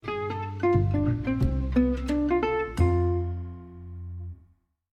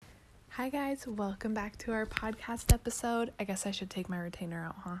Hi guys, welcome back to our podcast episode. I guess I should take my retainer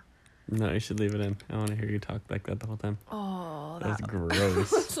out, huh? No, you should leave it in. I want to hear you talk like that the whole time. Oh, That's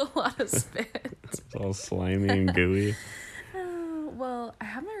gross. That's a lot of spit. It's all slimy and gooey. Well, I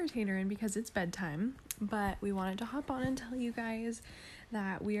have my retainer in because it's bedtime, but we wanted to hop on and tell you guys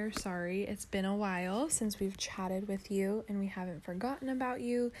that we are sorry. It's been a while since we've chatted with you and we haven't forgotten about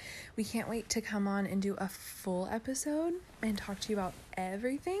you. We can't wait to come on and do a full episode and talk to you about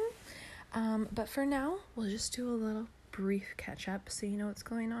everything. But for now, we'll just do a little brief catch up so you know what's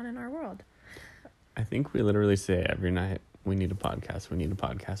going on in our world. I think we literally say every night, we need a podcast, we need a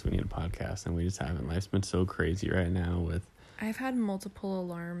podcast, we need a podcast, and we just haven't. Life's been so crazy right now with... I've had multiple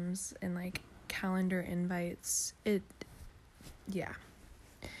alarms and calendar invites. Yeah.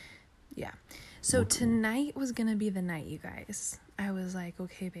 So tonight was gonna be the night, you guys. I was like,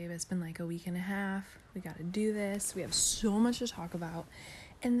 okay, babe, it's been a week and a half. We gotta do this. We have so much to talk about.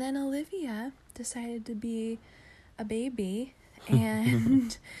 And then Olivia decided to be a baby,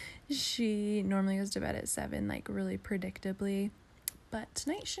 and she normally goes to bed at 7, really predictably. But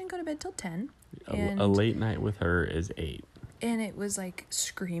tonight she didn't go to bed till 10. A late night with her is 8. And it was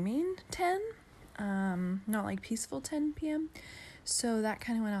screaming 10, not peaceful 10 p.m. So that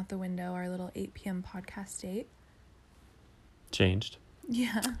kind of went out the window, our little 8 p.m. podcast date. Changed.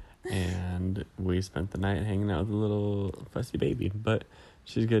 Yeah. And we spent the night hanging out with a little fussy baby. But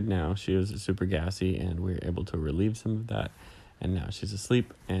she's good now. She was super gassy, and we were able to relieve some of that. And now she's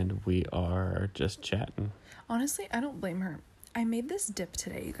asleep, and we are just chatting. Honestly, I don't blame her. I made this dip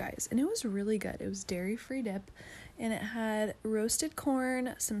today, you guys, and it was really good. It was dairy-free dip, and it had roasted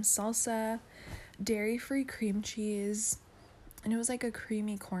corn, some salsa, dairy-free cream cheese, and it was a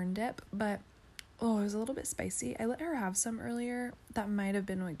creamy corn dip, but, it was a little bit spicy. I let her have some earlier. That might have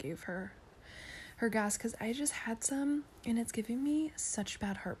been what gave her gas, because I just had some, and it's giving me such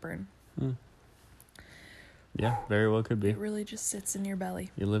bad heartburn. Yeah, very well could be. It really just sits in your belly.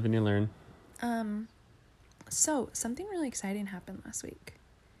 You live and you learn. So, something really exciting happened last week.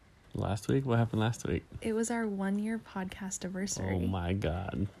 Last week? What happened last week? It was our 1-year podcast anniversary. Oh my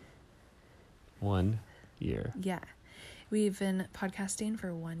God. 1 year. Yeah. We've been podcasting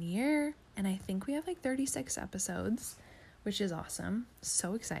for 1 year, and I think we have 36 episodes, which is awesome.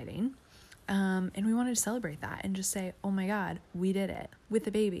 So exciting. And we wanted to celebrate that and just say, oh my God, we did it with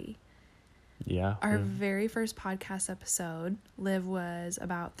the baby. Yeah. Our very first podcast episode, Liv was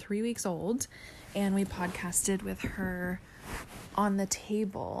about 3 weeks old, and we podcasted with her on the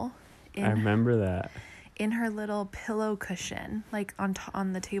table. I remember that. In her little pillow cushion,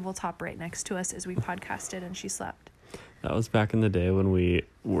 on the tabletop right next to us as we podcasted, and she slept. That was back in the day when we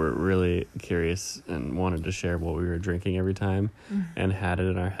were really curious and wanted to share what we were drinking every time, and had it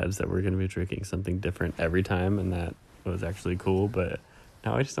in our heads that we're going to be drinking something different every time, and that was actually cool, but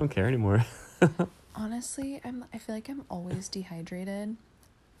now I just don't care anymore. Honestly, I feel like I'm always dehydrated.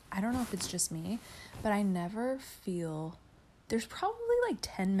 I don't know if it's just me, but I never feel... There's probably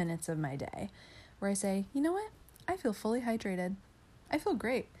 10 minutes of my day where I say, you know what? I feel fully hydrated. I feel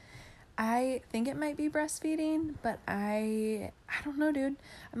great. I think it might be breastfeeding, but I don't know, dude.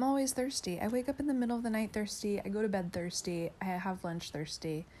 I'm always thirsty. I wake up in the middle of the night thirsty. I go to bed thirsty. I have lunch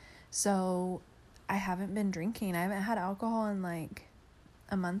thirsty. So I haven't been drinking. I haven't had alcohol in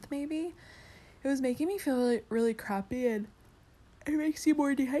a month maybe. It was making me feel really, really crappy, and it makes you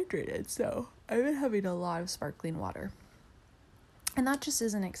more dehydrated. So I've been having a lot of sparkling water. And that just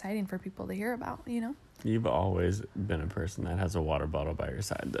isn't exciting for people to hear about, you know? You've always been a person that has a water bottle by your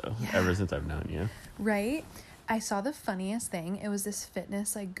side, though, ever since I've known you. Right? I saw the funniest thing. It was this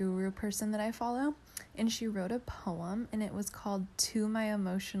fitness guru person that I follow, and she wrote a poem, and it was called To My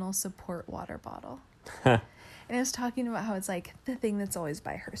Emotional Support Water Bottle. And it was talking about how it's the thing that's always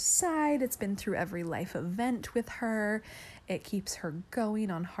by her side. It's been through every life event with her. It keeps her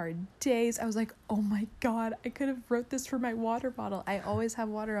going on hard days. I was like, oh my God, I could have wrote this for my water bottle. I always have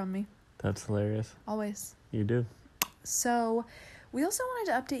water on me. That's hilarious. Always. You do. So we also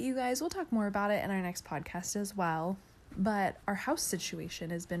wanted to update you guys. We'll talk more about it in our next podcast as well. But our house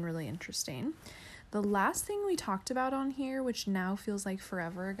situation has been really interesting. The last thing we talked about on here, which now feels like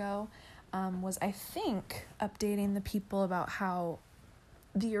forever ago, was, I think, updating the people about how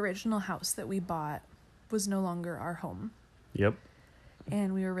the original house that we bought was no longer our home. Yep.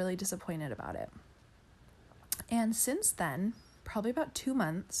 And we were really disappointed about it. And since then, probably about 2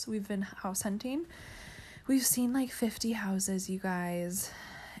 months, we've been house hunting. We've seen 50 houses, you guys.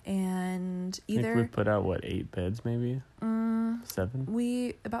 And either... I think we've put out, 8 bids maybe?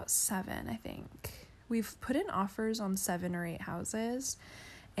 7? About 7, I think. We've put in offers on 7 or 8 houses.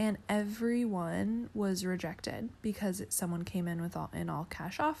 and everyone was rejected because someone came in with an all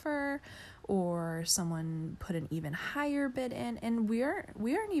cash offer, or someone put an even higher bid in, and we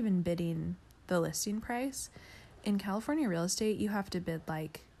aren't even bidding the listing price. In California real estate, you have to bid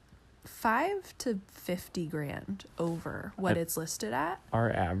like $5,000 to $50,000 over what it's listed at.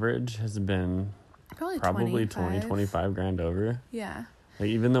 Our average has been probably 25 grand over. Yeah. Like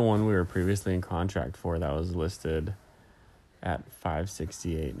even the one we were previously in contract for, that was listed at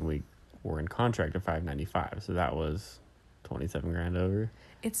 568, and we were in contract at 595, so that was 27 grand over.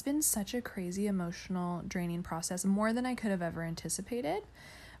 It's been such a crazy, emotional, draining process, more than I could have ever anticipated.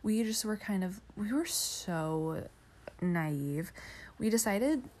 We were so naive. We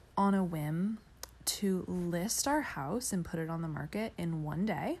decided on a whim to list our house and put it on the market in one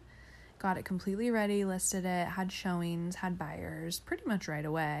day. Got it completely ready, listed it, had showings, had buyers pretty much right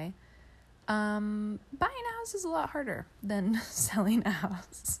away. Buying a house is a lot harder than selling a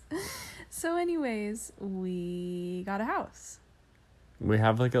house. So anyways, we got a house. We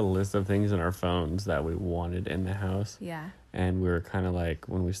have like a list of things in our phones that we wanted in the house. Yeah. And we were kind of like,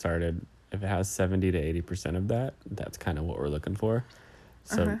 when we started, if it has 70 to 80% of that, that's kind of what we're looking for.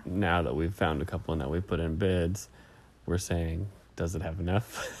 So now that we've found a couple and that we put in bids, we're saying, does it have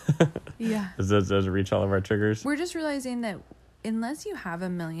enough? Yeah. Does it reach all of our triggers? We're just realizing that unless you have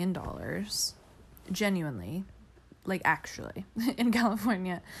 $1 million, genuinely, like actually, in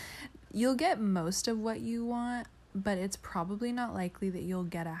California, you'll get most of what you want, but it's probably not likely that you'll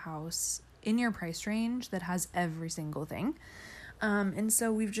get a house in your price range that has every single thing. And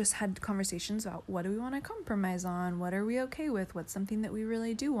so we've just had conversations about what do we want to compromise on? What are we okay with? What's something that we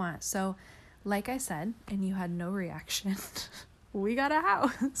really do want? So like I said, and you had no reaction, we got a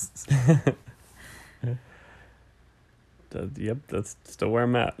house. Yep, that's still where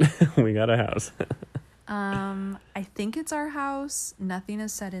I'm at. We got a house. I think it's our house. Nothing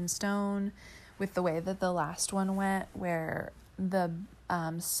is set in stone with the way that the last one went, where the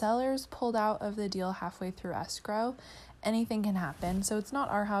sellers pulled out of the deal halfway through escrow. Anything can happen. So it's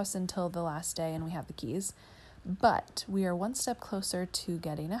not our house until the last day and we have the keys. But we are one step closer to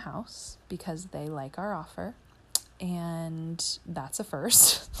getting a house because they like our offer. And that's a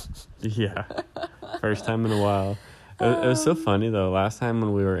first. Yeah. First time in a while. It was so funny though. Last time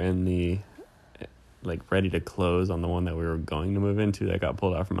when we were in the, like, ready to close on the one that we were going to move into that got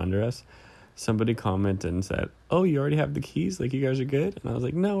pulled out from under us, somebody commented and said, "Oh, you already have the keys? Like, you guys are good?" And I was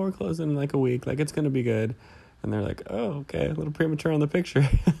like, "No, we're closing in like a week. Like, it's going to be good." And they're like, "Oh, okay. A little premature on the picture."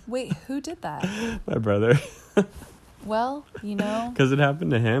 Wait, who did that? My brother. Well, you know. Because it happened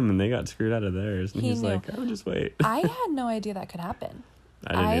to him and they got screwed out of theirs. And he's knew. like, "Oh, just wait." I had no idea that could happen.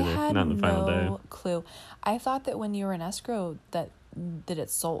 I didn't either. had Not in the final no day. clue. I thought that when you were in escrow that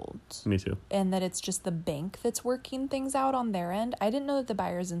it's sold. Me too. And that it's just the bank that's working things out on their end. I didn't know that the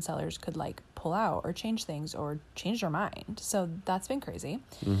buyers and sellers could like pull out or change things or change their mind. So that's been crazy.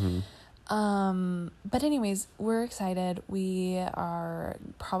 Mm-hmm. But anyways, we're excited. We are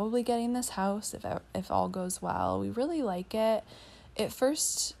probably getting this house if all goes well. We really like it. At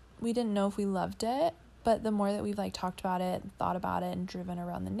first, we didn't know if we loved it, but the more that we've like talked about it, thought about it, and driven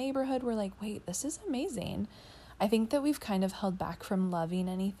around the neighborhood, we're like, wait, this is amazing. I think that we've kind of held back from loving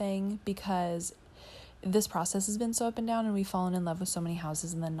anything because this process has been so up and down, and we've fallen in love with so many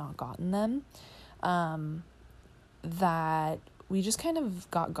houses and then not gotten them, that we just kind of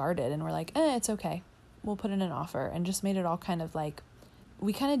got guarded and we're like, it's okay. We'll put in an offer, and just made it all kind of like,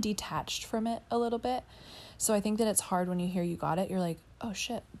 we kind of detached from it a little bit. So I think that it's hard when you hear you got it. You're like, oh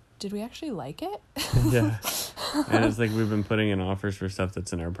shit, did we actually like it? Yeah. And it's like we've been putting in offers for stuff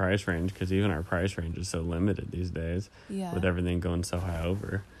that's in our price range, because even our price range is so limited these days. Yeah. With everything going so high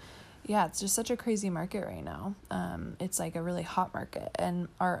over. Yeah, it's just such a crazy market right now. It's like a really hot market. And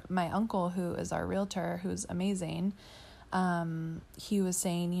my uncle, who is our realtor, who's amazing, he was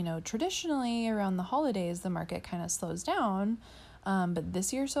saying, you know, traditionally around the holidays, the market kind of slows down. But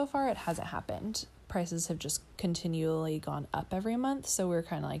this year so far, it hasn't happened. Prices have just continually gone up every month. So we're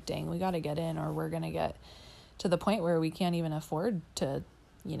kind of like, dang, we got to get in, or we're going to get to the point where we can't even afford to,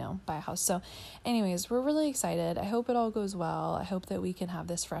 you know, buy a house. So anyways, we're really excited. I hope it all goes well. I hope that we can have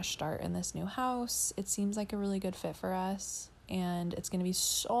this fresh start in this new house. It seems like a really good fit for us. And it's going to be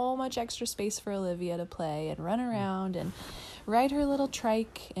so much extra space for Olivia to play and run around and ride her little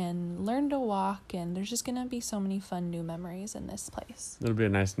trike and learn to walk. And there's just going to be so many fun new memories in this place. It'll be a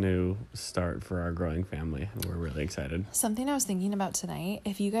nice new start for our growing family. We're really excited. Something I was thinking about tonight,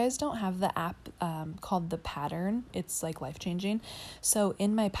 if you guys don't have the app called The Pattern, it's like life-changing. So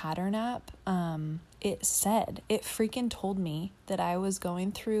in my Pattern app, it freaking told me that I was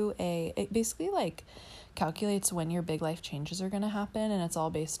going through it basically like calculates when your big life changes are going to happen, and it's all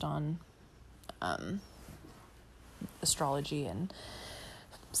based on astrology and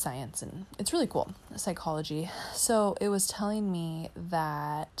science, and it's really cool, psychology. So it was telling me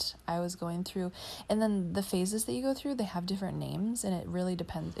that I was going through, and then the phases that you go through, they have different names, and it really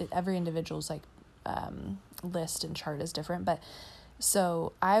depends. Every individual's like list and chart is different, but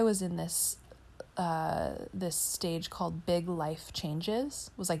so I was in this stage called Big Life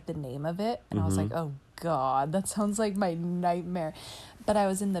Changes, was like the name of it, and I was like, oh God, that sounds like my nightmare. But I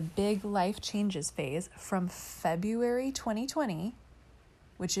was in the Big Life Changes phase from February 2020,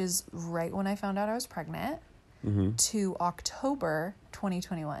 which is right when I found out I was pregnant, to October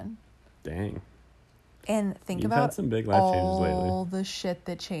 2021. Dang. And think You've about had some big life changes lately. all the shit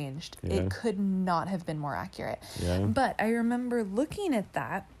that changed. Yeah. It could not have been more accurate. Yeah. But I remember looking at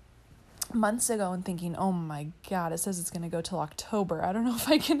that months ago and thinking, oh my God, it says it's going to go till October. I don't know if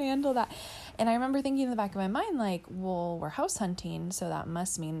I can handle that. And I remember thinking in the back of my mind, like, well, we're house hunting, so that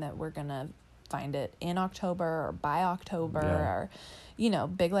must mean that we're going to find it in October or by October, or, you know,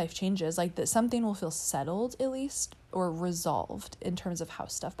 big life changes, like that something will feel settled at least, or resolved in terms of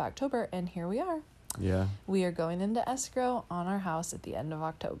house stuff by October. And here we are. Yeah. We are going into escrow on our house at the end of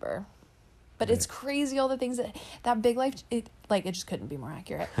October. But it's crazy, all the things that big life, it just couldn't be more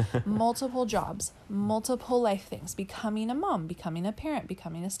accurate. Multiple jobs, multiple life things, becoming a mom, becoming a parent,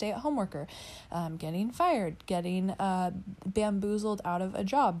 becoming a stay-at-home worker, getting fired, getting bamboozled out of a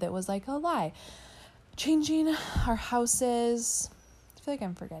job that was like a lie, changing our houses. I feel like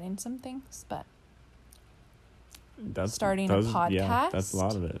I'm forgetting some things, but starting a podcast. Yeah, that's a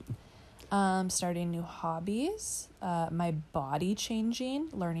lot of it. Starting new hobbies, my body changing,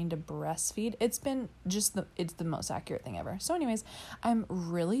 learning to breastfeed. It's been it's the most accurate thing ever. So anyways, I'm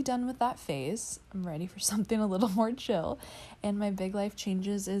really done with that phase. I'm ready for something a little more chill, and my big life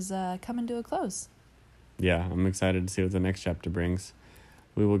changes is coming to a close. Yeah, I'm excited to see what the next chapter brings.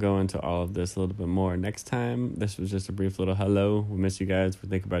 We will go into all of this a little bit more next time. This was just a brief little hello. We miss you guys. We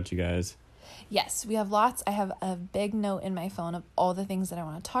think about you guys. Yes, we have lots. I have a big note in my phone of all the things that I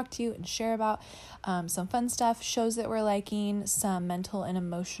want to talk to you and share about. Some fun stuff, shows that we're liking, some mental and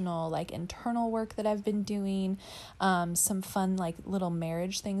emotional, like internal work that I've been doing, some fun, like little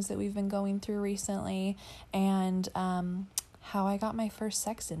marriage things that we've been going through recently, and how I got my first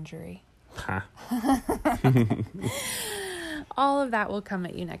sex injury. All of that will come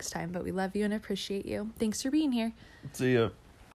at you next time, but we love you and appreciate you. Thanks for being here. See ya.